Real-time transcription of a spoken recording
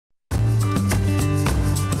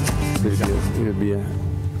It would be a...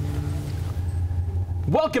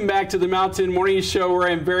 Welcome back to the Mountain Morning Show, where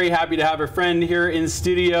I'm very happy to have a friend here in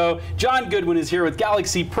studio. John Goodwin is here with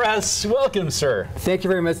Galaxy Press. Welcome, sir. Thank you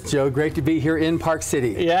very much, Joe. Great to be here in Park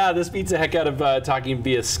City. Yeah, this beats the heck out of talking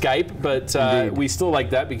via Skype, but we still like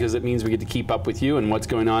that because it means we get to keep up with you and what's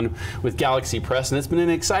going on with Galaxy Press, and it's been an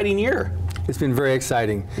exciting year. It's been very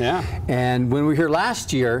exciting. Yeah. And when we were here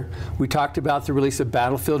last year, we talked about the release of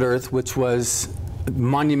Battlefield Earth, which was a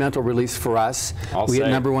monumental release for us. We hit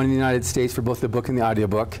 #1 in the United States for both the book and the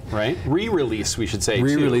audiobook. Right. Re-release, we should say,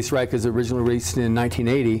 Re-release, right, because it was originally released in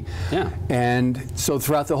 1980. Yeah. And so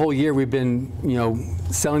throughout the whole year, we've been,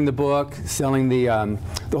 selling the book, selling the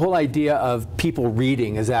whole idea of people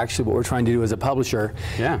reading is actually what we're trying to do as a publisher.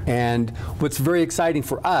 Yeah. And what's very exciting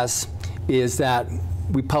for us is that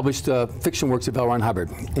we published the fiction works of L. Ron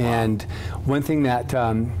Hubbard. And one thing that,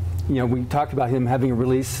 we talked about him having a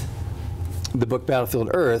release the book Battlefield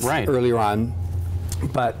Earth earlier on,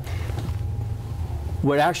 but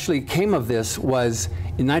what actually came of this was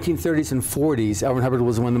in 1930s and 40s, L. Ron Hubbard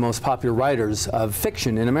was one of the most popular writers of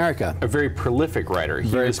fiction in America. A very prolific writer.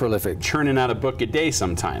 He was prolific. Churning out a book a day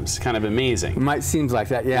sometimes. Kind of amazing. It might seem like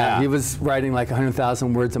that, yeah. He was writing like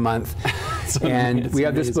 100,000 words a month. And we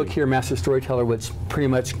have this book here, Master Storyteller, which pretty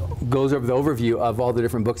much goes over the overview of all the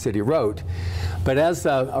different books that he wrote. But as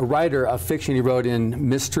a writer of fiction, he wrote in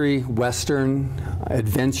mystery, western,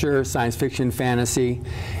 adventure, science fiction, fantasy,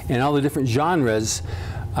 and all the different genres.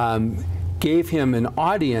 Gave him an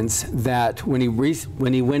audience that when he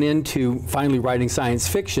went into finally writing science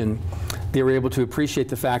fiction, they were able to appreciate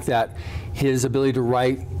the fact that his ability to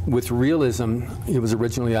write with realism, he was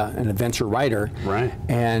originally an adventure writer,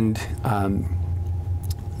 and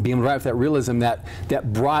being able to write with that realism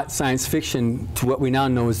that brought science fiction to what we now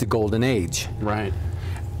know as the golden age. Right.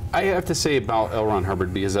 I have to say about L. Ron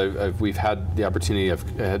Hubbard, because we've had the opportunity, I've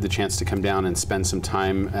had the chance to come down and spend some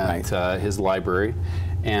time at his library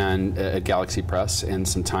and at Galaxy Press, and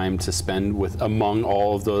some time to spend with among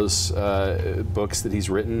all of those books that he's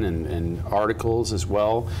written and articles as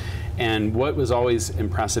well. And what was always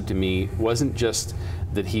impressive to me wasn't just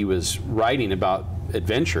that he was writing about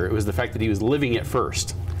adventure, it was the fact that he was living it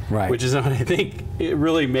first. Right. Which is what I think it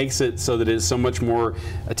really makes it so that it's so much more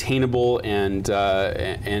attainable and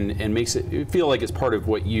makes it feel like it's part of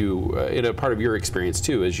what you, part of your experience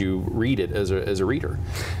too, as you read it as a reader.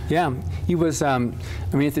 Yeah, he was. I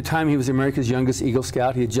mean, at the time he was America's youngest Eagle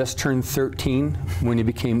Scout. He had just turned 13 when he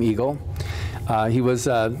became Eagle. He was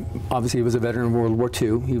obviously he was a veteran of World War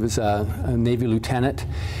II. He was a Navy lieutenant.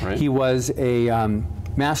 Right. He was a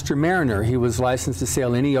master mariner. He was licensed to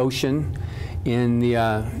sail any ocean in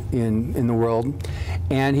the world,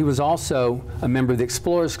 and he was also a member of the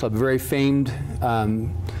Explorers Club, a very famed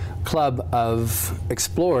club of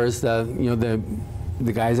explorers. The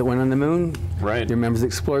guys that went on the moon. Right. They're members of the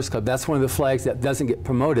Explorers Club. That's one of the flags that doesn't get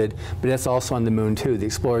promoted, but that's also on the moon too, the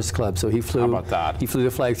Explorers Club. So he flew. How about that? He flew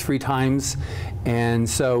the flag 3 times, and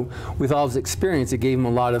so with all his experience, it gave him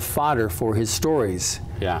a lot of fodder for his stories.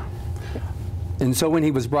 Yeah. And so when he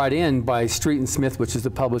was brought in by Street and Smith, which is the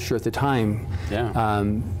publisher at the time,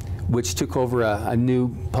 which took over a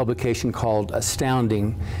new publication called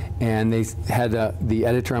Astounding, and they had the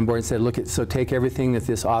editor on board and said, look, so take everything that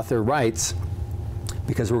this author writes,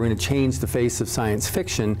 because we're going to change the face of science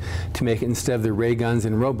fiction to make it, instead of the ray guns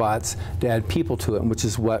and robots, to add people to it, which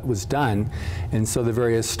is what was done. And so the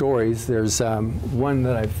various stories, there's one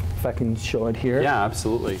that if I can show it here. Yeah,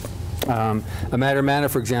 absolutely. A Matter Mana,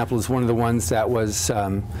 for example, is one of the ones that was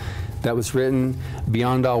written.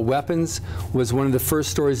 Beyond All Weapons was one of the first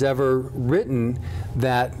stories ever written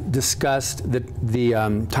that discussed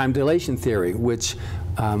the time dilation theory, which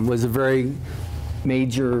was a very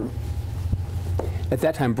major, at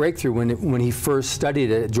that time, breakthrough when he first studied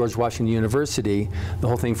it at George Washington University, the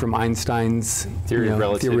whole thing from Einstein's theory of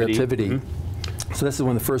relativity. Mm-hmm. So this is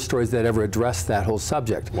one of the first stories that ever addressed that whole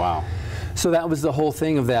subject. Wow. So that was the whole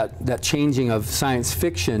thing of that changing of science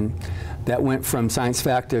fiction that went from science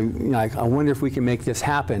fact to, like, I wonder if we can make this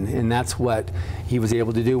happen. And that's what he was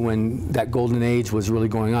able to do when that golden age was really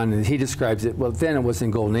going on. And he describes it, well, then it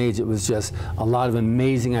wasn't golden age, it was just a lot of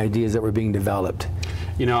amazing ideas that were being developed.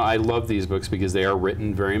 You know, I love these books because they are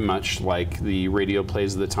written very much like the radio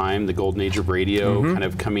plays of the time, the golden age of radio, kind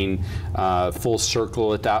of coming full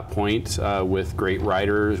circle at that point with great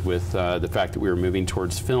writers, with the fact that we were moving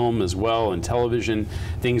towards film as well and television.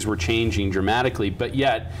 Things were changing dramatically, but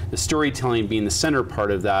yet the storytelling being the center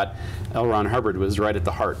part of that, L. Ron Hubbard was right at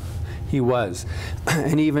the heart. He was.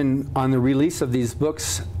 And even on the release of these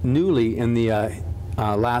books newly in the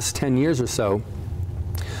last 10 years or so,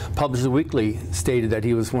 Publishers Weekly stated that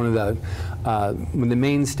he was one of the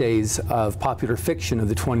mainstays of popular fiction of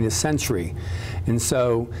the 20th century. And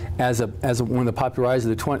so, as one of the popularizers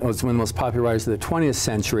of the one of the most popular writers of the 20th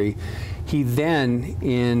century, he then,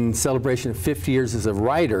 in celebration of 50 years as a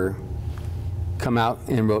writer, come out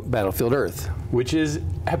and wrote Battlefield Earth, which is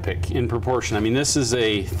epic in proportion. I mean, this is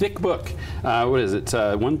a thick book. What is it?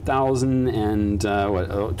 1,000 and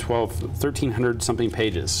 1,300 something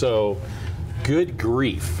pages. So, good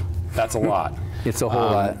grief, that's a lot. It's a whole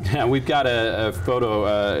lot. Yeah, we've got a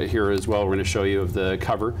photo here as well. We're going to show you of the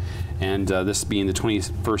cover. And this being the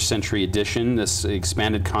 21st century edition, this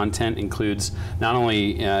expanded content includes not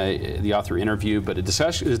only the author interview, but a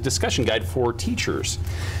discussion guide for teachers.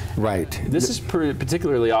 Right. This is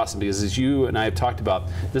particularly awesome because, as you and I have talked about,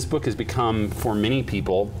 this book has become, for many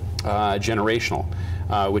people, generational.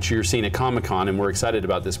 Which you're seeing at Comic-Con, and we're excited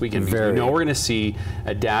about this weekend because we know we're going to see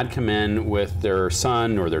a dad come in with their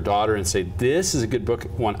son or their daughter and say, this is a good book,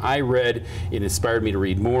 one I read, it inspired me to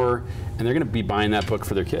read more, and they're going to be buying that book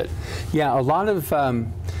for their kid. Yeah, a lot of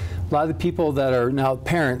the people that are now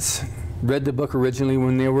parents read the book originally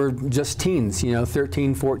when they were just teens,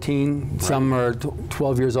 13, 14, right. Some are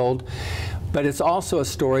 12 years old. But it's also a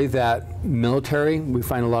story that we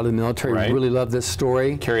find a lot of the military really love this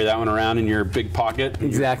story. Carry that one around in your big pocket.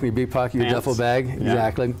 Exactly, big pocket, your duffel bag,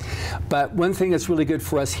 exactly. But one thing that's really good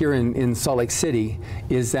for us here in Salt Lake City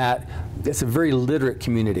is that it's a very literate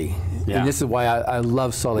community. Yeah. And this is why I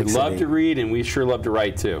love Salt Lake City. We love to read, and we sure love to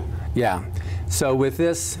write too. Yeah. So with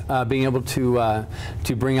this, being able to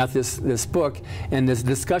bring out this book, and this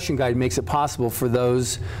discussion guide makes it possible for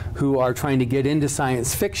those who are trying to get into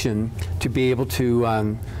science fiction to be able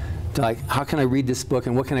to like, how can I read this book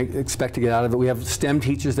and what can I expect to get out of it? We have STEM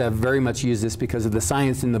teachers that have very much used this because of the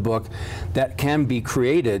science in the book that can be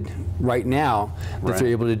created right now that they're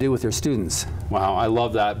able to do with their students. Wow, I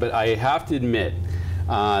love that, but I have to admit,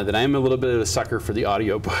 that I am a little bit of a sucker for the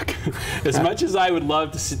audiobook. As much as I would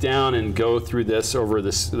love to sit down and go through this over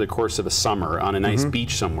the course of a summer on a nice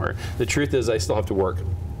beach somewhere, the truth is I still have to work.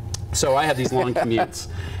 So I have these long commutes,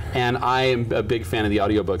 and I am a big fan of the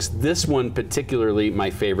audiobooks. This one particularly my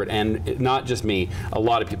favorite, and not just me, a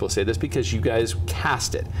lot of people say this because you guys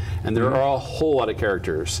cast it, and there are a whole lot of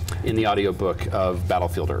characters in the audiobook of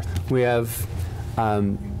Battlefield Earth. We have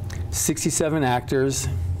 67 actors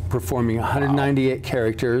performing 198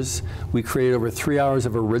 characters. We created over 3 hours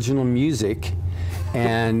of original music,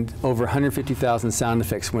 and over 150,000 sound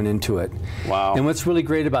effects went into it. Wow. And what's really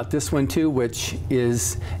great about this one too, which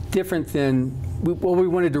is different than, we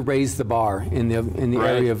wanted to raise the bar in the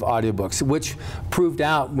area of audiobooks, which proved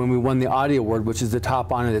out when we won the Audio Award, which is the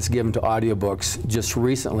top honor that's given to audiobooks just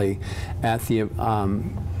recently at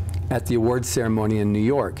the awards ceremony in New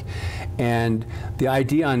York. And the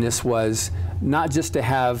idea on this was not just to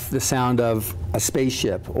have the sound of a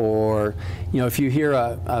spaceship, or, if you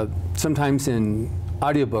hear sometimes in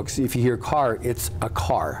audiobooks, if you hear car, it's a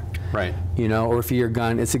car. Right. Or if you hear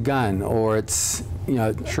gun, it's a gun, or it's,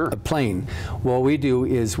 a plane. What we do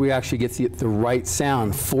is we actually get the right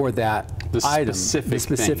sound for that item, the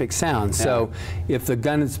specific sound. Yeah. So if the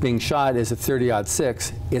gun that's being shot is a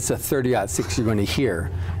 30-06, it's a 30-06 you're going to hear.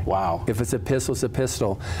 Wow. If it's a pistol, it's a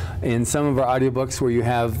pistol. In some of our audiobooks where you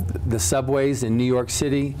have the subways in New York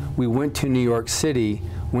City, we went to New York City,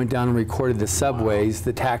 went down and recorded the subways,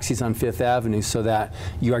 the taxis on Fifth Avenue, so that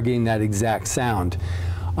you are getting that exact sound.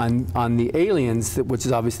 On the aliens, which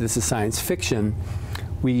is obviously this is science fiction,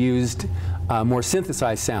 we used more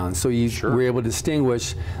synthesized sounds. So you were able to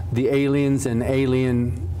distinguish the aliens and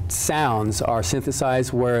alien sounds are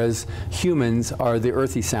synthesized, whereas humans are the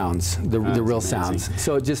earthy sounds, the real sounds.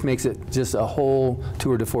 So it just makes it just a whole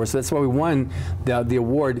tour de force. So that's why we won the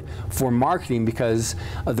award for marketing, because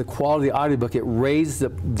of the quality of the audiobook. It raised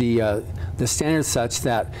the standards such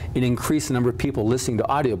that it increased the number of people listening to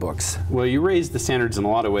audiobooks. Well, you raised the standards in a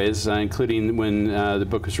lot of ways, including when the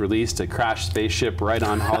book was released, a crashed spaceship right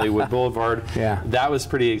on Hollywood Boulevard. Yeah. That was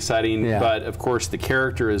pretty exciting, but of course the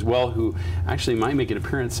character as well, who actually might make an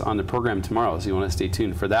appearance on the program tomorrow, so you want to stay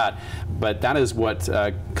tuned for that. But that is what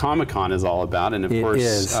Comic-Con is all about, and of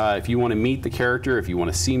course, if you want to meet the character, if you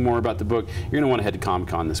want to see more about the book, you're going to want to head to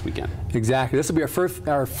Comic-Con this weekend. Exactly. This will be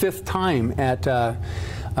our fifth time at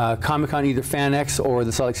Comic-Con, either FanX or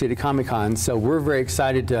the Salt Lake City Comic-Con, so we're very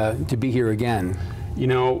excited to be here again. You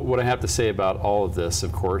know, what I have to say about all of this,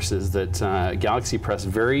 of course, is that Galaxy Press is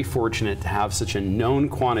very fortunate to have such a known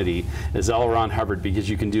quantity as L. Ron Hubbard, because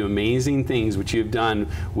you can do amazing things, which you've done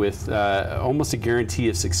with almost a guarantee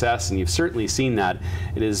of success, and you've certainly seen that.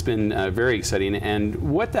 It has been very exciting, and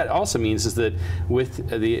what that also means is that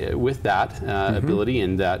with that ability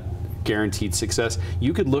and that guaranteed success.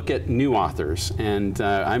 You could look at new authors, and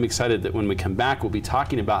I'm excited that when we come back, we'll be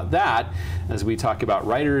talking about that as we talk about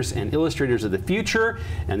writers and illustrators of the future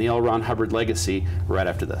and the L. Ron Hubbard legacy right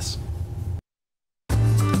after this.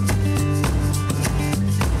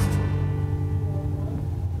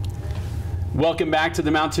 Welcome back to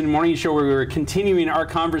the Mountain Morning Show, where we're continuing our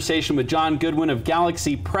conversation with John Goodwin of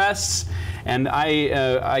Galaxy Press. And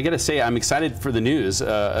I got to say, I'm excited for the news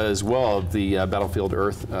as well of the Battlefield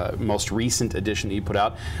Earth most recent edition that you put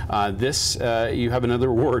out. You have another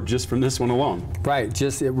award just from this one alone. Right.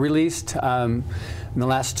 Just it released in the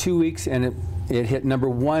last 2 weeks, and it hit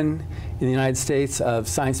 #1 in the United States of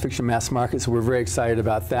science fiction mass market. So we're very excited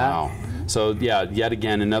about that. Wow. So yeah, yet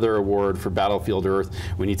again, another award for Battlefield Earth.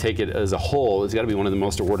 When you take it as a whole, it's got to be one of the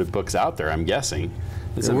most awarded books out there, I'm guessing.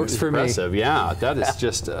 It works for impressive. me. Yeah, that is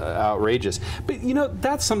just outrageous. But you know,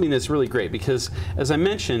 that's something that's really great because, as I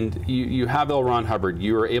mentioned, you have L. Ron Hubbard.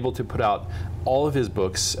 You are able to put out all of his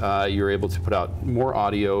books. You're able to put out more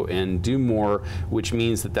audio and do more, which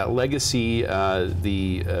means that legacy,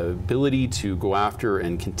 the ability to go after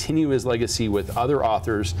and continue his legacy with other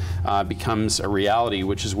authors becomes a reality,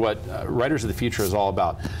 which is what Writers of the Future is all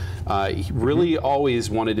about. He really always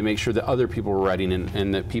wanted to make sure that other people were writing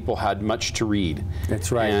and that people had much to read.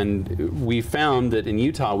 That's right. And we found that in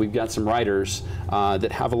Utah we've got some writers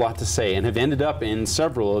that have a lot to say and have ended up in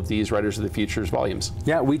several of these Writers of the Future's volumes.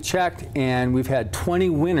 Yeah, we checked, and we've had 20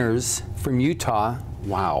 winners from Utah.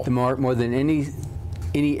 Wow. More than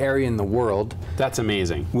any area in the world. That's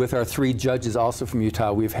amazing. With our 3 judges also from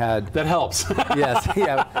Utah, we've had... That helps. Yes,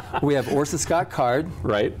 yeah. We have Orson Scott Card.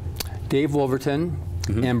 Right. Dave Wolverton.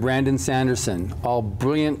 And Brandon Sanderson, all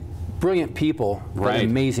brilliant people, but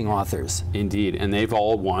amazing authors. Indeed, and they've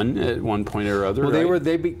all won at one point or other.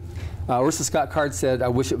 Well, Orson Scott Card said, "I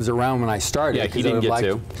wish it was around when I started." Yeah, he didn't get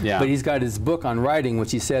to. Yeah. But he's got his book on writing,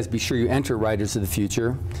 which he says, "Be sure you enter Writers of the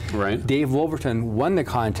Future." Right. Dave Wolverton won the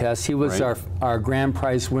contest. He was our grand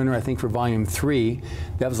prize winner, I think, for Volume 3.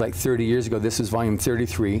 That was like 30 years ago. This is Volume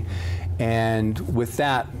 33. And with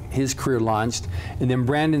that, his career launched. And then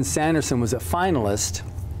Brandon Sanderson was a finalist.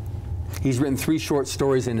 He's written 3 short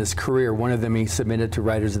stories in his career. One of them he submitted to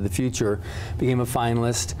Writers of the Future, became a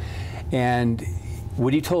finalist. And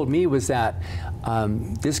what he told me was that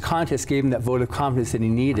this contest gave him that vote of confidence that he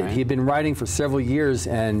needed. He'd been writing for several years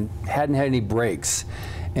and hadn't had any breaks.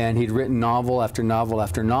 And he'd written novel after novel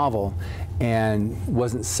after novel and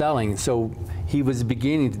wasn't selling. So he was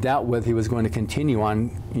beginning to doubt whether he was going to continue on,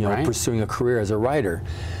 pursuing a career as a writer.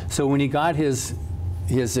 So when he got his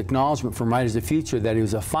acknowledgement from Writers of the Future that he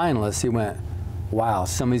was a finalist, he went, wow,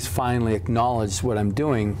 somebody's finally acknowledged what I'm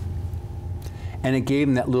doing. And it gave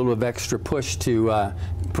him that little of extra push to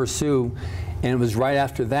pursue. And it was right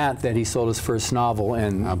after that that he sold his first novel,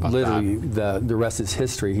 and literally the rest is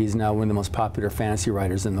history. He's now one of the most popular fantasy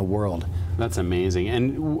writers in the world. That's amazing.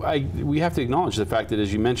 And we have to acknowledge the fact that,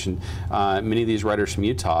 as you mentioned, many of these writers from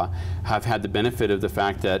Utah have had the benefit of the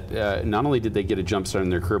fact that not only did they get a jump start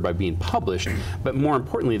in their career by being published, but more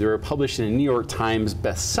importantly, they were published in a New York Times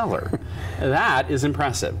bestseller. That is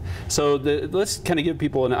impressive. So let's kind of give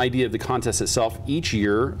people an idea of the contest itself. Each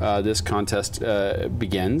year, this contest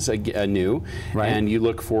begins anew. And you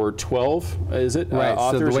look for 12, is it?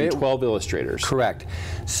 Authors and 12 illustrators. Correct.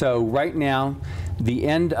 So right now, the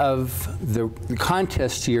end of the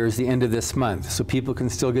contest year is the end of this month. So people can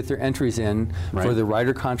still get their entries in for the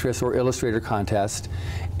writer contest or illustrator contest.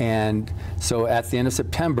 And so at the end of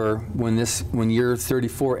September, when year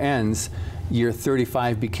 34 ends, year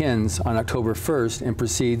 35 begins on October 1st and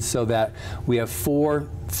proceeds, so that we have 4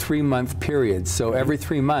 3-month periods. So every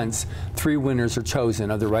 3 months, 3 winners are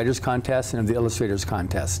chosen of the Writers Contest and of the Illustrators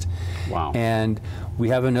Contest. Wow. And we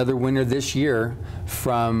have another winner this year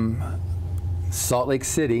from Salt Lake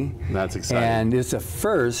City. That's exciting. And it's a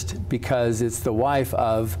first because it's the wife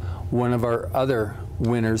of one of our other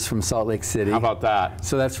winners from Salt Lake City. How about that?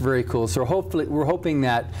 So that's very cool. So hopefully, we're hoping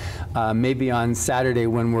that maybe on Saturday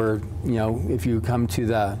when we're, if you come to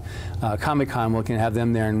the Comic-Con, we can have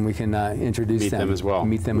them there and we can introduce them as well.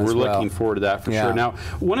 Meet them as well. We're looking forward to that for sure. Now,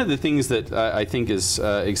 one of the things that I think is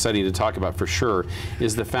exciting to talk about for sure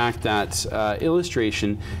is the fact that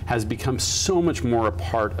illustration has become so much more a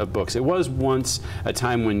part of books. It was once a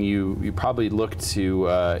time when you probably looked to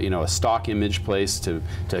a stock image place to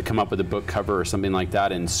come up with a book cover or something like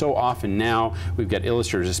that, and so often now we've got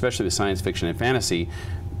illustrators, especially with science fiction and fantasy,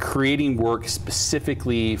 creating work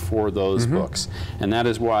specifically for those books. And that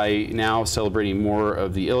is why now celebrating more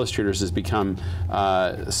of the illustrators has become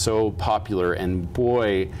so popular. And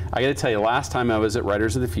boy, I got to tell you, last time I was at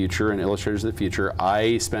Writers of the Future and Illustrators of the Future,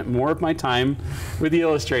 I spent more of my time with the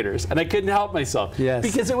illustrators, and I couldn't help myself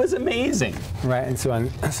because it was amazing. Right, and so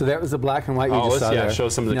that was the black and white you just saw there. Show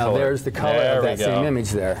some of the now color. There's the color of that same image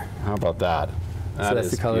there. How about that? So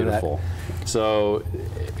that's the color beautiful. So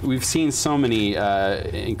we've seen so many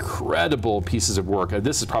incredible pieces of work.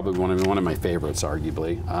 This is probably one of my favorites,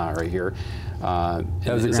 arguably, right here. That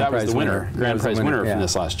was the Grand Prize winner from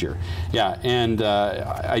this last year. Yeah, and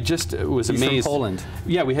I just was amazed. He's from Poland.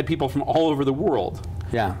 Yeah, we had people from all over the world.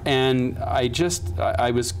 Yeah. And I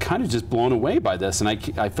was kind of just blown away by this, and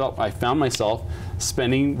I found myself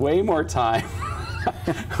spending way more time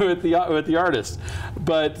with the artist.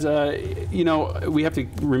 But you know, we have to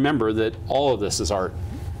remember that all of this is art.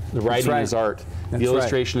 The writing is art. The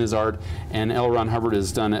illustration is art, and L. Ron Hubbard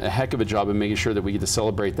has done a heck of a job in making sure that we get to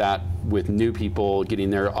celebrate that with new people getting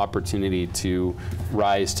their opportunity to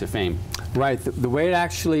rise to fame. Right. The way it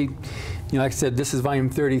actually, you know, like I said, this is volume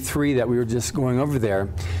 33 that we were just going over there.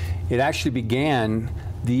 It actually began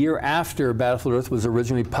the year after Battlefield Earth was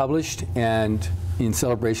originally published, and in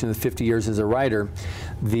celebration of the 50 years as a writer.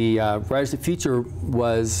 The Writers of the Future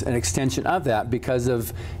was an extension of that because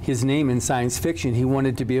of his name in science fiction. He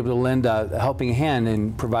wanted to be able to lend a helping hand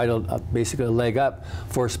and provide basically a leg up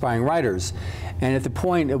for aspiring writers. And at the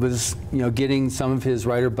point, it was, you know, getting some of his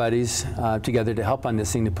writer buddies together to help on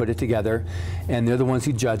this thing, to put it together. And they're the ones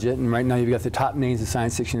who judge it. And right now, you've got the top names of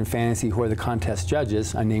science fiction and fantasy who are the contest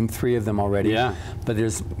judges. I named 3 of them already. Yeah. But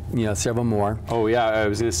there's, you know, several more. Oh yeah, I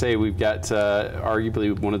was going to say we've got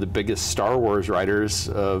arguably one of the biggest Star Wars writers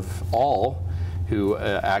of all, who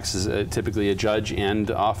acts as typically a judge and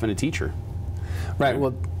often a teacher. Right.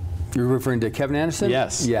 Well, you're referring to Kevin Anderson?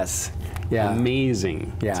 Yes. Yes. Yeah.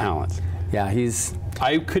 Amazing talent. Yeah, he's.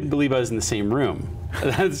 I couldn't believe I was in the same room.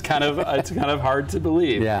 It's kind of hard to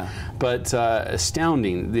believe. Yeah. But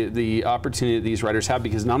astounding, the opportunity that these writers have,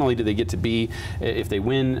 because not only do they get to be, if they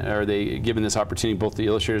win, are they given this opportunity, both the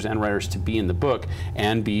illustrators and writers, to be in the book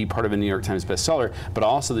and be part of a New York Times bestseller, but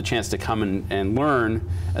also the chance to come and learn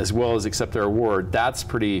as well as accept their award. That's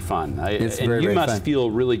pretty fun. It's and very, you very must fun. feel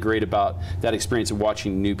really great about that experience of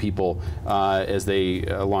watching new people as they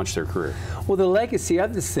launch their career. Well, the legacy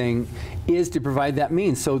of this thing is to provide that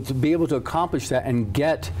means. So to be able to accomplish that and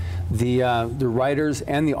get the writers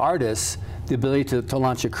and the artists the ability to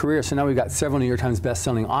launch a career. So now we've got several New York Times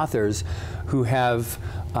best-selling authors who have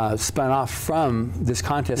spun off from this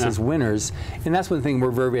contest as winners, and that's one thing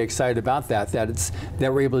we're very, very excited about, that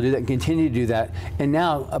we're able to do that and continue to do that. And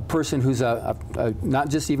now a person who's not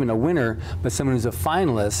just even a winner, but someone who's a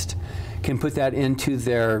finalist can put that into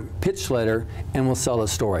their pitch letter and will sell a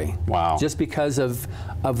story. Wow. Just because of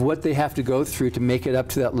what they have to go through to make it up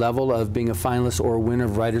to that level of being a finalist or a winner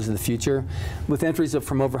of Writers of the Future. With entries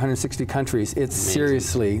from over 160 countries, it's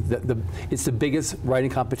seriously, it's the biggest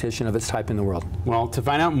writing competition of its type in the world. Well, to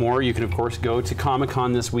find out more, you can of course go to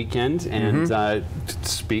Comic-Con this weekend and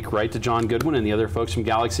speak right to John Goodwin and the other folks from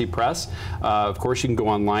Galaxy Press. Of course, you can go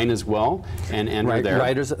online as well and enter there.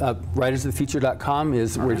 Writersofthefuture.com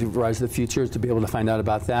is where Writers of the Future is to be able to find out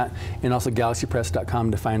about that, and also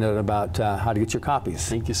galaxypress.com to find out about how to get your copies.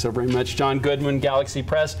 Thank you so very much, John Goodwin, Galaxy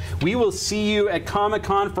Press. We will see you at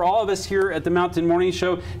Comic-Con. For all of us here at the Mountain Morning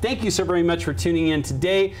Show, thank you so very much for tuning in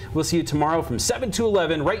today. We'll see you tomorrow from 7 to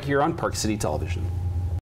 11 right here on Park City Television.